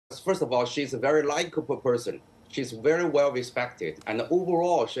first of all, she's a very likable person. She's very well respected, and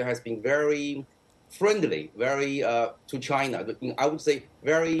overall, she has been very friendly, very to China. I would say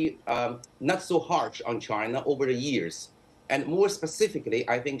very not so harsh on China over the years. And more specifically,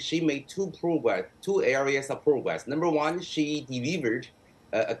 I think she made two areas of progress. Number one, she delivered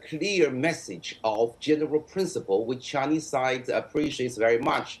a clear message of general principle, which Chinese side appreciates very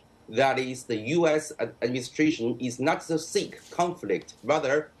much. That is, the U.S. administration is not to seek conflict,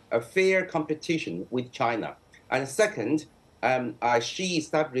 rather a fair competition with China. And second, she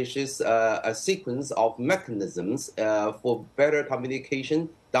establishes a sequence of mechanisms for better communication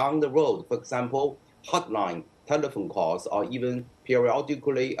down the road. For example, hotline, telephone calls, or even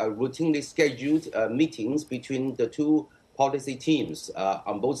periodically routinely scheduled meetings between the two policy teams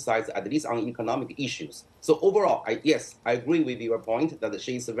on both sides, at least on economic issues. So overall, yes, I agree with your point that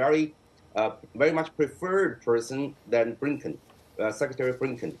she is a very much preferred person than Blinken, Secretary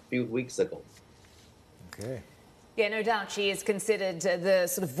Blinken, a few weeks ago. Okay. Yeah, no doubt she is considered the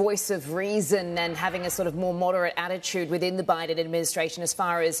sort of voice of reason and having a sort of more moderate attitude within the Biden administration as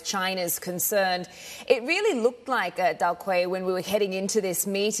far as China's concerned. It really looked like, Daokui, when we were heading into this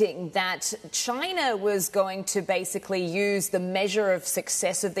meeting, that China was going to basically use the measure of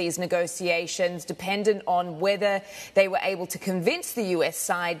success of these negotiations dependent on whether they were able to convince the US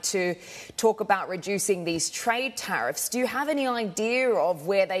side to talk about reducing these trade tariffs. Do you have any idea of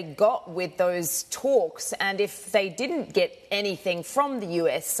where they got with those talks, and if they didn't get anything from the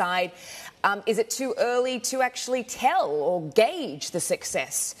US side, is it too early to actually tell or gauge the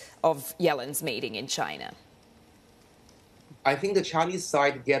success of Yellen's meeting in China? I think the Chinese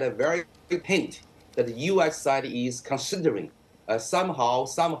side get a very hint that the US side is considering in some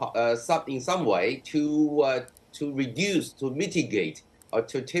way to reduce, to mitigate, or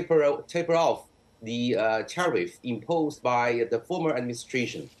to taper off the tariff imposed by the former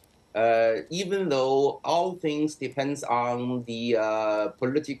administration. Even though all things depends on the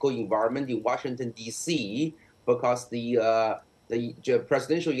political environment in Washington, D.C., because the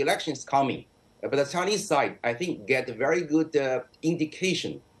presidential election is coming. But the Chinese side, I think, get a very good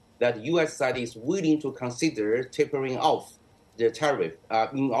indication that the U.S. side is willing to consider tapering off the tariff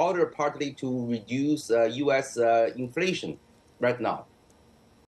in order partly to reduce U.S. inflation right now.